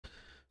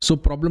So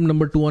problem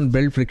number 2 on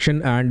belt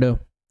friction, and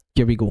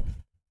here we go.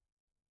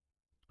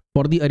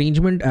 For the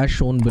arrangement as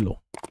shown below,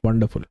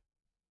 wonderful.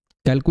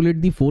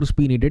 Calculate the force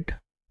P needed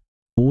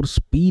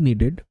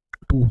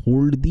to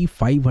hold the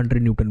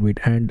 500 Newton weight.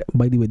 And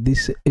by the way,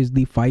 this is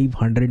the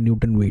 500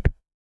 Newton weight.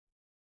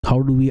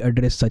 How do we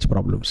address such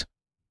problems?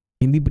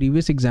 In the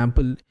previous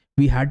example,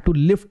 we had to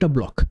lift a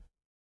block.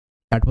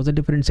 That was a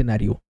different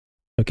scenario.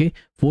 Okay,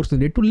 force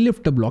needed to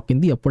lift a block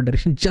in the upward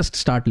direction, just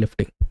start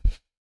lifting.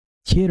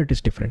 Here it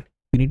is different.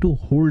 We need to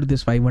hold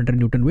this 500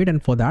 Newton weight,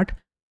 and for that,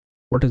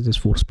 what is this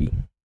force P?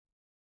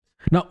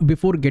 Now,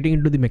 before getting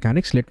into the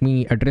mechanics, let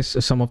me address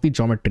some of the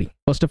geometry.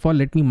 First of all,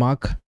 let me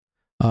mark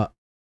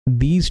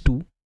these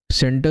two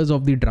centers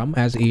of the drum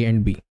as A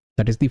and B.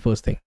 That is the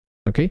first thing.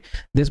 Okay,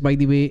 this, by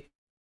the way,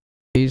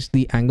 is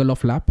the angle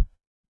of lap,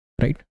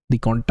 right? The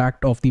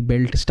contact of the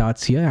belt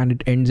starts here and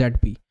it ends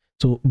at P.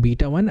 So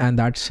beta 1, and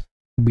that's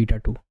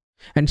beta 2.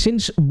 And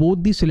since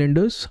both the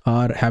cylinders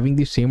are having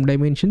the same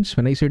dimensions,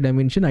 when I say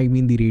dimension, I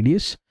mean the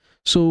radius.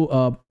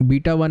 So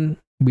beta 1,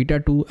 beta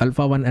 2,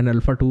 alpha 1 and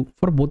alpha 2,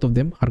 for both of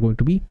them are going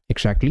to be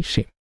exactly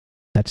same.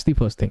 That's the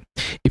first thing.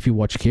 If you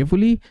watch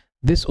carefully,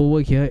 this over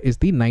here is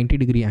the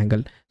 90-degree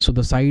angle. So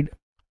the side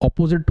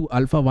opposite to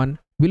alpha 1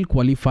 will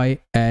qualify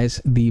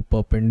as the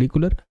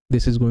perpendicular.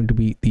 This is going to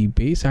be the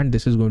base and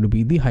this is going to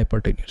be the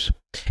hypotenuse.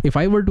 If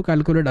I were to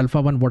calculate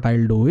alpha 1, what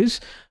I'll do is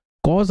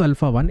cos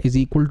alpha 1 is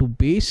equal to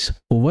base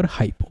over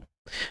hypo.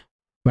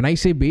 When I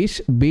say base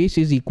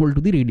is equal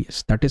to the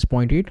radius, that is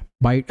 0.8,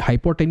 by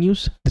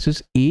hypotenuse, this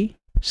is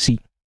AC,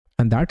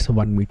 and that's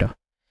 1 meter.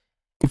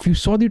 If you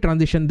saw the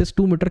transition, this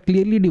 2 meter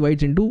clearly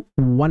divides into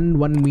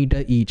 1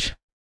 meter each.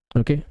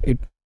 Okay, it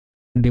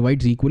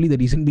divides equally. The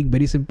reason being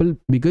very simple,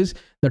 because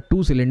the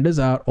two cylinders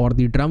are, or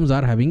the drums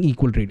are, having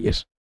equal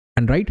radius,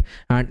 and right,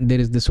 and there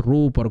is this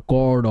rope or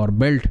cord or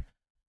belt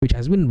which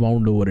has been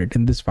wound over it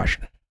in this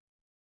fashion.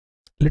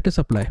 Let us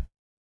apply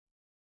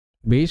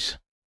base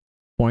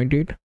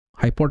 0.8,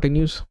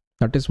 hypotenuse,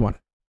 that is 1.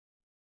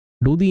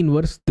 Do the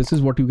inverse. This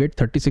is what you get,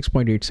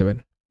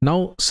 36.87.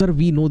 Now, sir,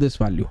 we know this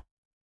value,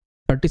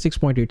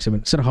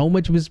 36.87. Sir, how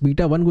much is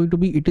beta 1 going to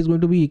be? It is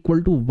going to be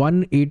equal to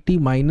 180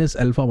 minus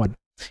alpha 1.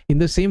 In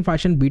the same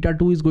fashion, beta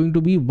 2 is going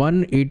to be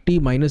 180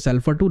 minus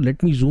alpha 2.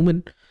 Let me zoom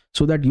in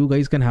so that you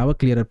guys can have a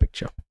clearer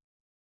picture.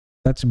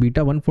 That's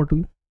beta 1 for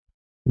 2.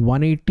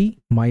 180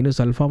 minus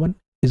alpha 1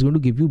 is going to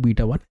give you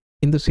beta 1.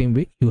 In the same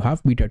way, you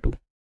have beta 2.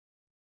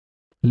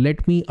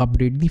 Let me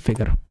update the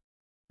figure.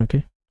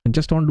 Okay, and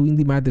just on doing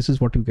the math, this is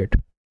what you get.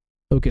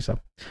 Okay, sir.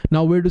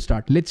 Now where to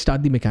start? Let's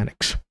start the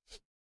mechanics.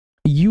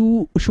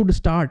 You should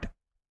start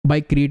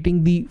by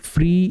creating the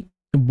free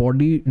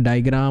body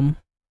diagram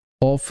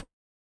of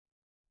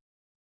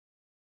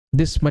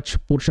this much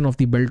portion of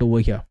the belt over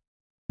here,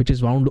 which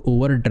is wound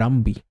over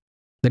drum B.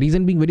 The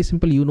reason being very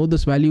simple. You know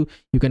this value,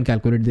 you can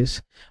calculate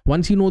this.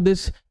 Once you know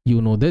this,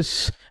 you know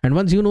this, and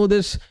once you know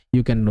this,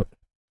 you can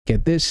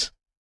get this,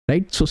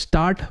 right? So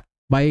start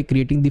by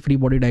creating the free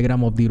body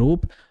diagram of the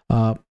rope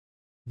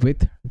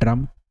with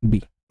drum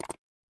B,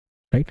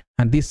 right?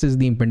 And this is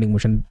the impending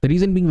motion. The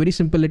reason being very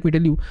simple. Let me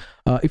tell you,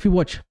 if you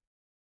watch,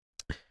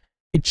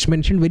 it's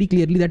mentioned very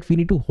clearly that we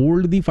need to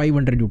hold the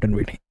 500 Newton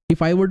weight.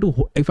 If I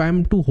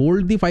am to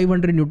hold the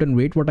 500 Newton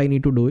weight, what I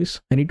need to do is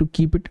I need to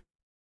keep it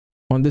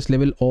on this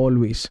level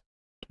always,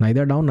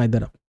 neither down,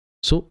 neither up.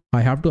 So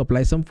I have to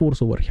apply some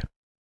force over here.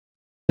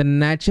 The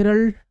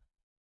natural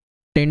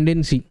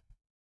tendency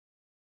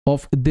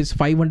of this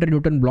 500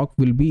 Newton block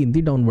will be in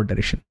the downward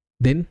direction.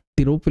 Then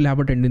the rope will have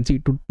a tendency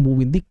to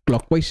move in the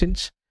clockwise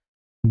sense,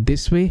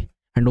 this way,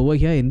 and over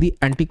here in the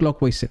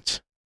anti-clockwise sense.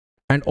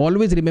 And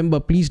always remember,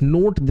 please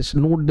note this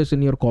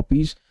in your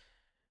copies.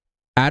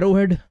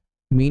 Arrowhead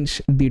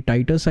means the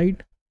tighter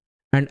side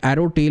and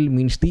arrow tail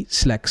means the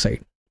slack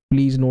side.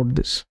 Please note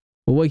this.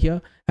 Over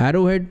here,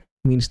 arrowhead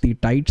means the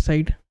tight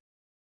side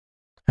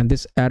and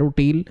this arrow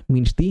tail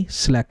means the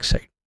slack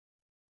side.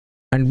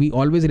 And we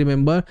always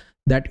remember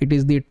that it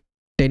is the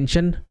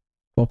tension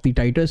of the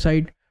tighter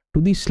side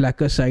to the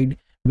slacker side,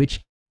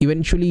 which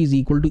eventually is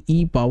equal to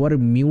e power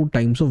mu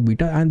times of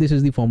beta, and this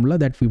is the formula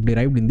that we've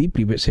derived in the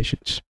previous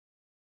sessions.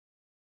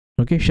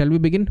 Okay, shall we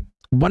begin?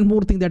 One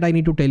more thing that I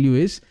need to tell you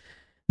is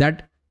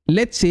that,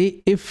 let's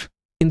say if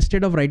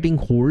instead of writing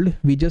hold,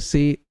 we just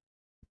say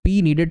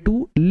P needed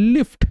to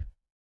lift,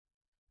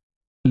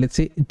 let's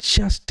say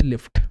just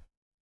lift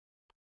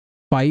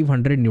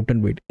 500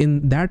 Newton weight.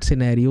 In that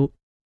scenario,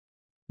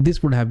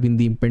 this would have been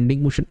the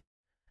impending motion.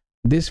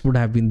 This would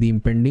have been the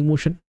impending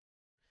motion.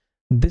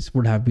 This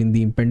would have been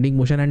the impending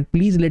motion. And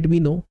please let me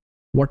know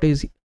what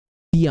is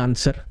the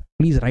answer.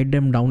 Please write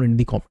them down in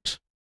the comments.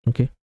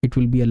 Okay, it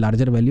will be a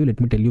larger value. Let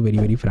me tell you very,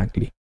 very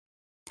frankly.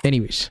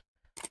 Anyways,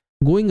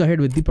 going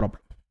ahead with the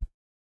problem.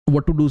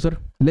 What to do, sir?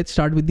 Let's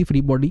start with the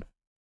free body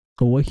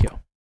over here.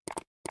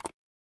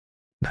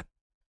 Done.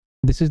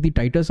 This is the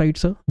tighter side,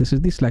 sir. This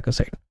is the slacker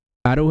side.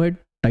 Arrowhead,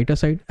 tighter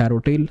side, arrow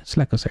tail,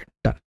 slacker side.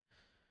 Done.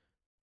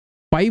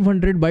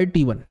 500 by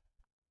T1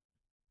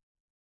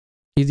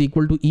 is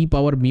equal to e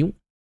power mu,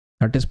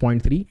 that is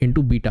 0.3,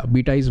 into beta.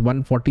 Beta is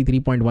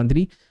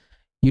 143.13.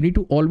 You need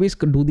to always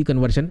do the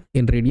conversion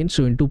in radians,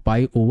 so into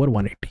pi over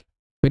 180.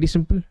 Very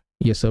simple.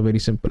 Yes sir, very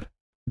simple.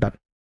 Done.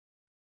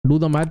 Do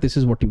the math. This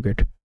is what you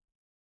get.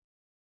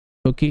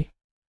 Okay,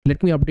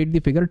 let me update the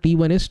figure.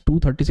 T1 is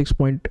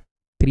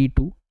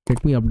 236.32.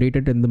 Let me update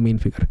it in the main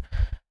figure.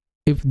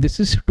 If this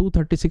is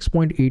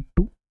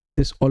 236.82,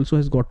 this also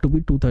has got to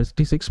be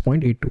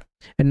 236.82.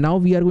 And now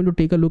we are going to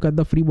take a look at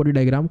the free body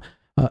diagram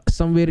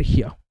somewhere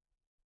here.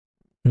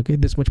 Okay,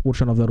 this much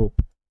portion of the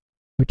rope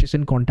which is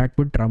in contact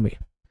with drum A.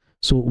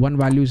 So one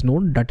value is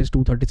known, that is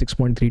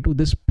 236.32.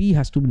 This P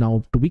has to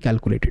now to be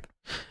calculated.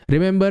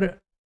 Remember,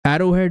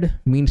 arrowhead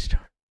means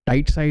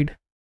tight side,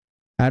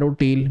 arrow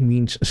tail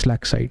means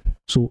slack side.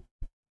 So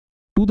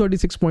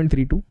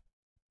 236.32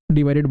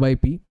 divided by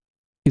P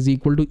is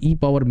equal to e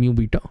power mu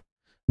beta.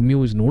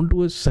 Mu is known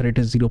to us, sir, it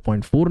is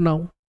 0.4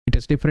 now. It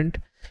is different.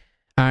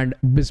 And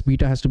this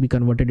beta has to be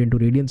converted into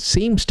radians.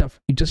 Same stuff.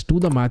 You just do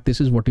the math. This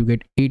is what you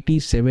get,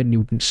 87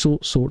 newtons.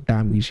 So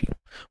damn easy.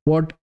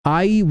 What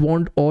I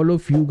want all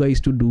of you guys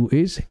to do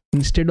is,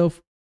 instead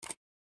of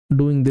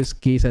doing this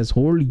case as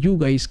whole, you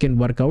guys can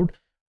work out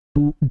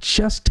to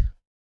just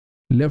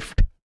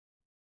lift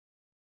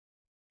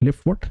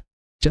what?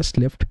 Just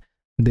lift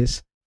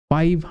this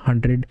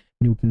 500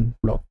 Newton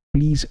block.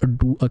 Please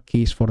do a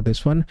case for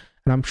this one.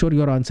 And I'm sure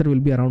your answer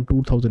will be around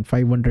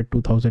 2500,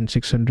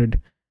 2600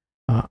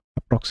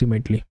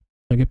 approximately.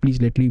 Okay,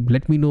 please let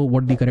me know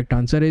what the correct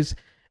answer is.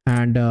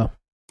 And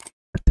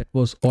that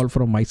was all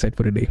from my side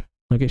for today.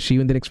 Okay, see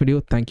you in the next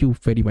video. Thank you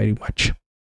very much.